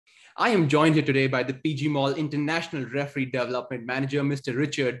I am joined here today by the PGMOL International Referee Development Manager, Mr.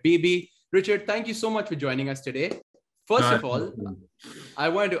 Richard Beeby. Richard, thank you so much for joining us today. First of all, I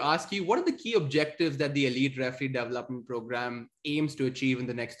wanted to ask you, what are the key objectives that the Elite Referee Development Program aims to achieve in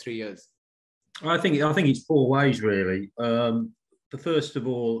the next 3 years? I think it's four ways, really. The first of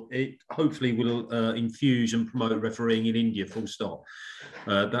all, it hopefully will infuse and promote refereeing in India, full stop.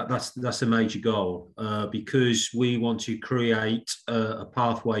 That's a major goal because we want to create a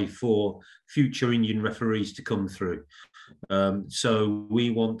pathway for future Indian referees to come through. So we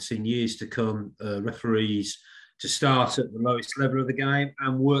want in years to come referees to start at the lowest level of the game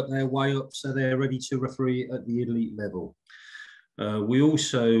and work their way up so they're ready to referee at the elite level. We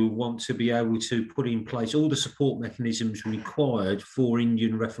also want to be able to put in place all the support mechanisms required for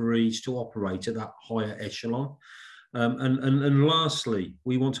Indian referees to operate at that higher echelon. And lastly,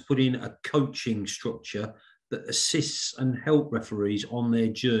 we want to put in a coaching structure that assists and help referees on their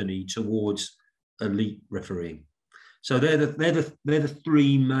journey towards elite refereeing. So they're the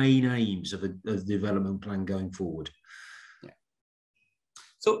three main aims of the development plan going forward.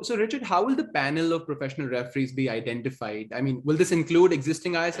 So Richard, how will the panel of professional referees be identified? I mean, will this include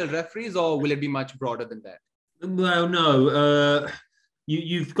existing ISL referees or will it be much broader than that? Well, no.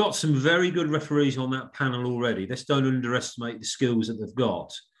 You've got some very good referees on that panel already. Let's don't underestimate the skills that they've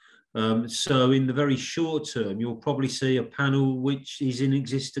got. So in the very short term, you'll probably see a panel which is in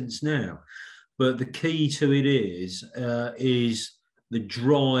existence now. But the key to it is the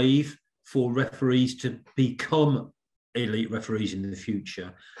drive for referees to become elite referees in the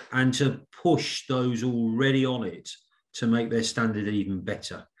future and to push those already on it to make their standard even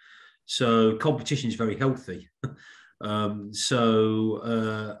better. So competition is very healthy. I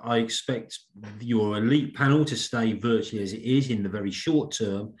expect your elite panel to stay virtually as it is in the very short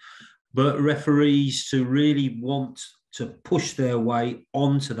term, but referees to really want to push their way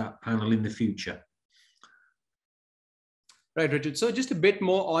onto that panel in the future. Right, Richard. So just a bit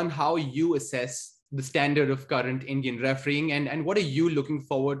more on how you assess the standard of current Indian refereeing and what are you looking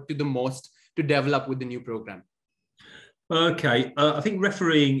forward to the most to develop with the new program? Okay, I think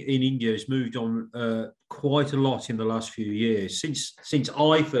refereeing in India has moved on quite a lot in the last few years. Since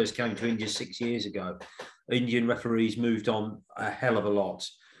I first came to India 6 years ago, Indian referees moved on a hell of a lot.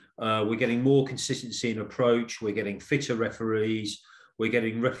 We're getting more consistency in approach. We're getting fitter referees. We're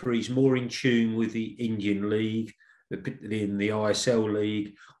getting referees more in tune with the Indian league, in the ISL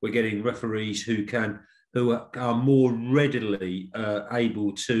league. We're getting referees who are more readily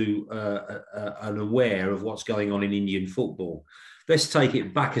able to and aware of what's going on in Indian football. Let's take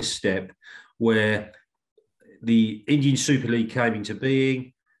it back a step where the Indian Super League came into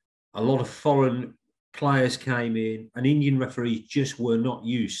being. A lot of foreign players came in and Indian referees just were not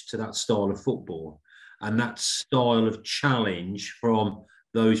used to that style of football and that style of challenge from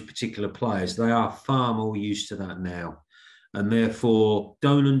those particular players. They are far more used to that now. And therefore,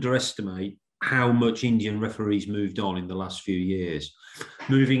 don't underestimate how much Indian referees moved on in the last few years.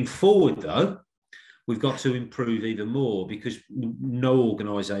 Moving forward, though, we've got to improve even more because no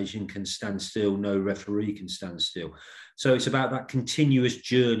organisation can stand still, no referee can stand still. So it's about that continuous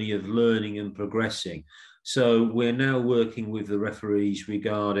journey of learning and progressing. So we're now working with the referees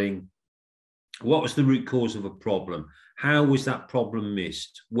regarding what was the root cause of a problem? How was that problem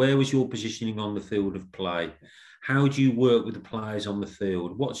missed? Where was your positioning on the field of play? How do you work with the players on the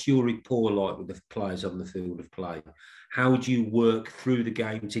field? What's your rapport like with the players on the field of play? How do you work through the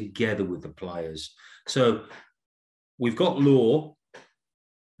game together with the players? So we've got law.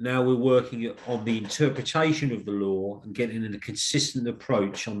 Now we're working on the interpretation of the law and getting a consistent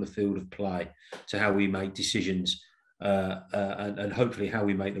approach on the field of play to how we make decisions and hopefully how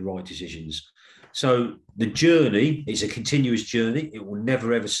we make the right decisions. So the journey is a continuous journey. It will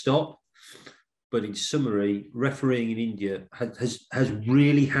never, ever stop. But in summary, refereeing in India has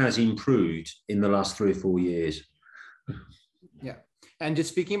really improved in the last 3 or 4 years. Yeah. And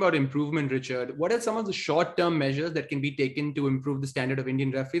just speaking about improvement, Richard, what are some of the short-term measures that can be taken to improve the standard of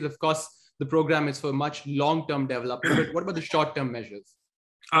Indian referees? Of course, the program is for much long-term development, but what about the short-term measures?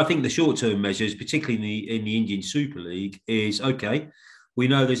 I think the short-term measures, particularly in the Indian Super League, is, okay, we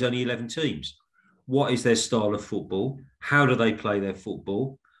know there's only 11 teams. What is their style of football? How do they play their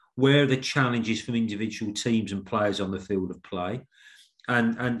football? Where are the challenges from individual teams and players on the field of play?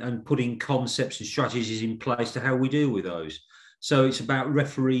 And putting concepts and strategies in place to how we deal with those. So it's about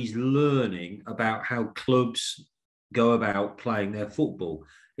referees learning about how clubs go about playing their football.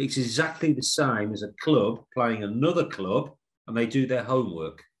 It's exactly the same as a club playing another club and they do their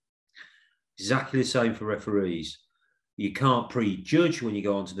homework. Exactly the same for referees. You can't prejudge when you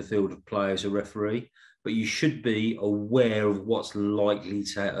go onto the field of play as a referee. but you should be aware of what's likely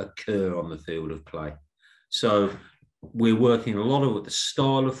to occur on the field of play. So we're working a lot with the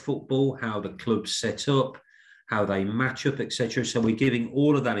style of football, how the club's set up, how they match up, etc. So we're giving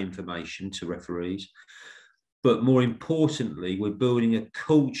all of that information to referees. But more importantly, we're building a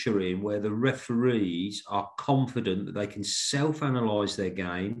culture in where the referees are confident that they can self-analyse their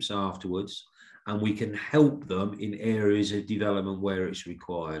games afterwards, and we can help them in areas of development where it's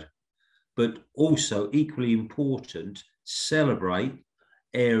required. But also, equally important, celebrate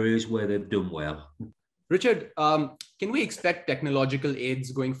areas where they've done well. Richard, can we expect technological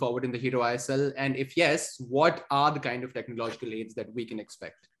aids going forward in the Hero ISL? And if yes, what are the kind of technological aids that we can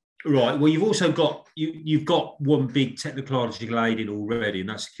expect? Right. Well, you've also got you've got one big technological aid in already, and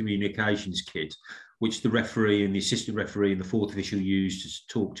that's the communications kit, which the referee and the assistant referee and the fourth official use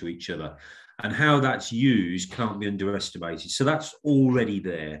to talk to each other. And how that's used can't be underestimated. So that's already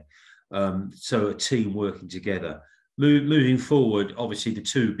there. So a team working together. Moving forward, obviously the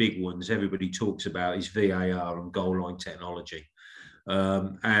two big ones everybody talks about is VAR and goal line technology.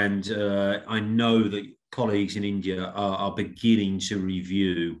 I know that colleagues in India are beginning to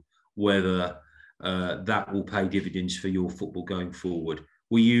review whether that will pay dividends for your football going forward.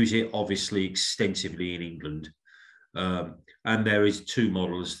 We use it obviously extensively in England. And there is two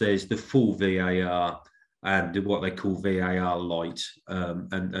models. There's the full VAR and what they call VAR light.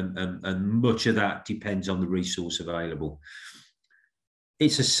 And much of that depends on the resource available.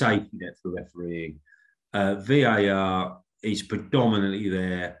 It's a safety net for refereeing. VAR is predominantly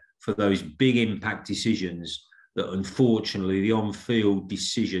there for those big impact decisions that unfortunately the on-field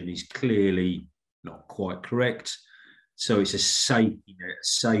decision is clearly not quite correct. So it's a safety net, a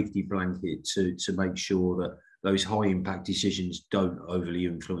safety blanket to make sure that those high impact decisions don't overly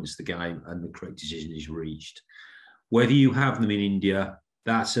influence the game and the correct decision is reached. Whether you have them in India,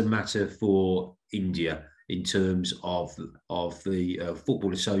 that's a matter for India in terms of the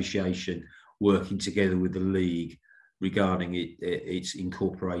Football Association working together with the league regarding its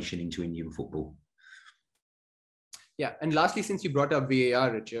incorporation into Indian football. Yeah, and lastly, since you brought up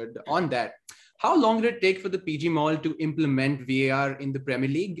VAR, Richard, on that, how long did it take for the PGMOL to implement VAR in the Premier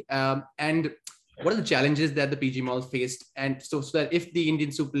League? And what are the challenges that the PGMOL faced? And so that if the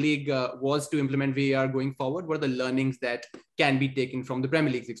Indian Super League was to implement VAR going forward, what are the learnings that can be taken from the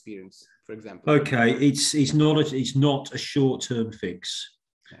Premier League's experience, for example? Okay, it's not a short-term fix.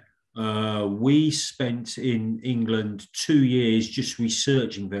 We spent in England 2 years just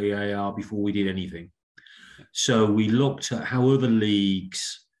researching VAR before we did anything. So we looked at how other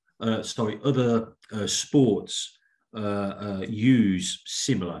leagues, other sports use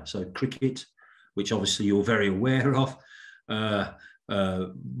similar. So cricket, which obviously you're very aware of,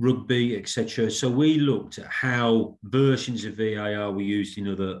 rugby, etc. So we looked at how versions of VAR were used in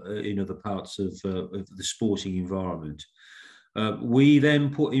other parts of the sporting environment. We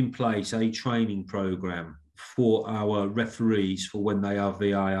then put in place a training program for our referees for when they are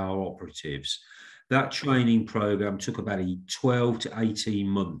VAR operatives. That training program took about 12 to 18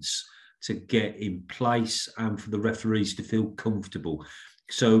 months to get in place and for the referees to feel comfortable.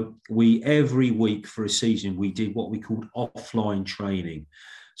 So every week for a season, we did what we called offline training.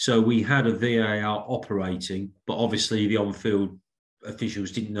 So we had a VAR operating, but obviously the on-field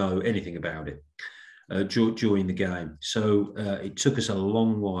officials didn't know anything about it during the game. So it took us a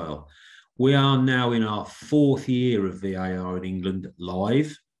long while. We are now in our 4th year of VAR in England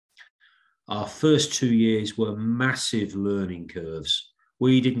live. Our first 2 years were massive learning curves.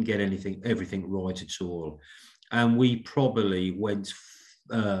 We didn't get everything right at all. And we probably went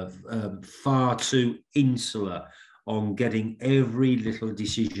far too insular on getting every little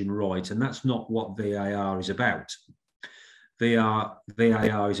decision right. And that's not what VAR is about. VAR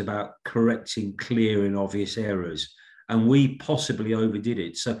is about correcting clear and obvious errors. And we possibly overdid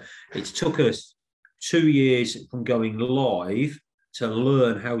it. So it took us 2 years from going live to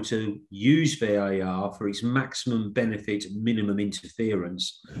learn how to use VAR for its maximum benefit, minimum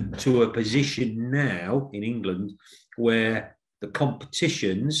interference, to a position now in England where the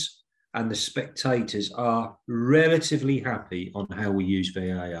competitions and the spectators are relatively happy on how we use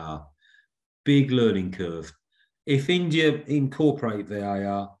VAR. Big learning curve. If India incorporate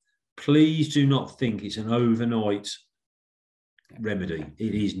VAR, please do not think it's an overnight remedy.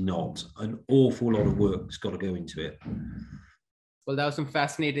 It is not. An awful lot of work has got to go into it. Well, that was some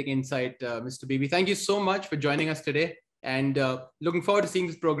fascinating insight, Mr. Beeby. Thank you so much for joining us today, and looking forward to seeing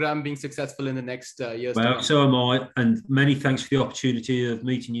this program being successful in the next years. Well, so am I, and many thanks for the opportunity of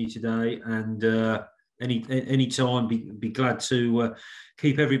meeting you today. And any time, be glad to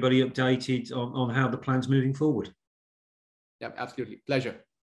keep everybody updated on how the plan's moving forward. Yeah, absolutely. Pleasure.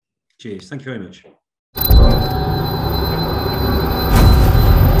 Cheers. Thank you very much.